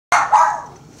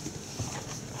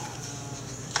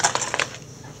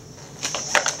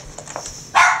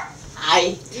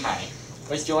Hi. Hi.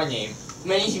 What's your name?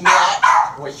 My name's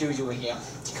Matt. What you doing here?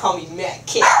 Call me Matt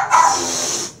Kid.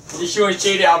 You shouldn't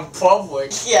say that in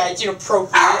public. Yeah, it's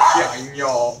inappropriate. Yeah, I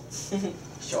know.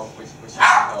 So, what's your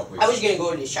help with? I was gonna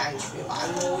go to the science fair.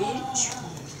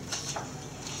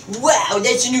 Wow,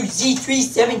 that's a new Z3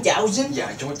 7000?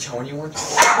 Yeah, don't tell anyone.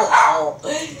 Oh.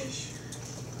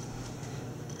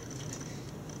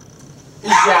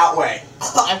 That way.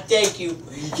 Thank you.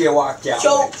 You get walked out.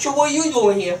 So what are you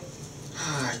doing here?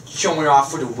 Showing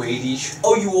off for the ladies.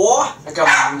 Oh, you are? I got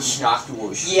my new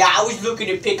binoculars. Yeah, I was looking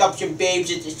to pick up some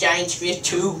babes at the science fair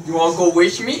too. You wanna go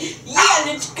with me? Yeah,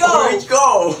 let's go. Let's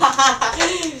go.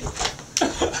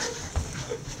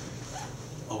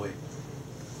 Oh wait.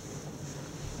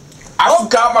 I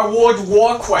forgot my World of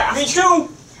Warcraft. Me too.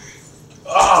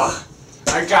 Ugh.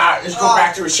 Let's go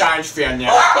back to the science fair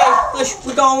now. Okay,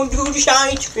 we're going to the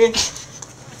science fair.